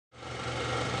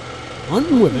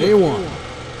Hunting with A1.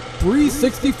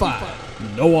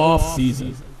 365. No off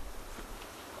season.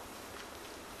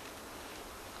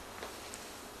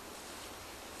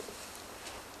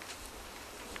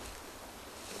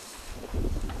 I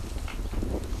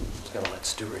was going to let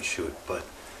Stuart shoot, but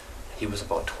he was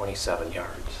about 27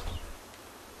 yards.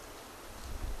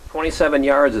 27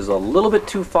 yards is a little bit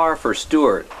too far for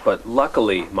Stuart, but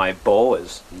luckily my bow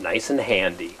is nice and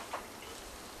handy.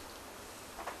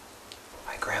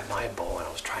 I grabbed my bow and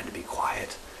I was trying to be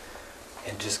quiet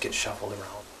and just get shuffled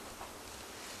around.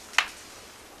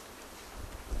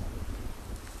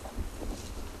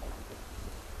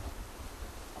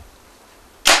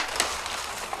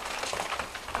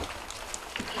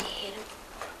 Did you hit him?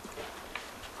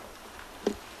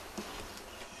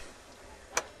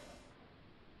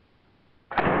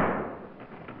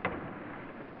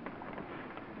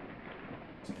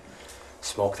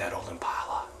 Smoke that old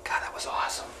Impala. God, that was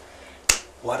awesome.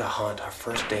 What a hunt. Our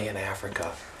first day in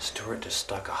Africa. Stuart just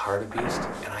stuck a hartebeest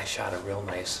and I shot a real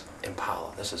nice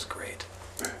Impala. This is great.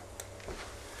 Like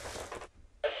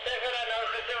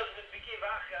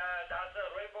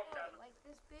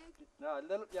this big? No, a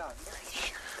little, yeah.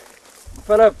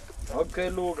 Philip, okay,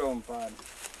 look on fine.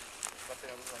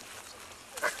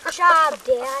 Good job,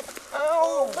 Dad.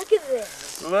 Oh, look at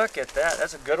this. Look at that.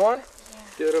 That's a good one? Yeah.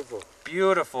 Beautiful.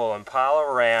 Beautiful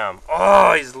Impala ram.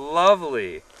 Oh, he's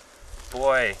lovely.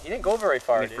 Boy, he didn't go very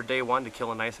far. For day one to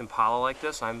kill a nice Impala like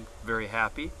this, I'm very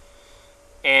happy.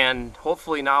 And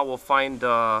hopefully now we'll find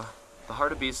the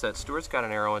hartebeest that Stuart's got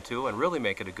an arrow into and really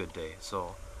make it a good day.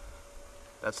 So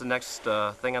that's the next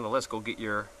thing on the list. Go get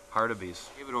your hartebeest.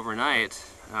 Gave it overnight.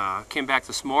 Came back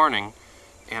this morning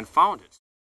and found it.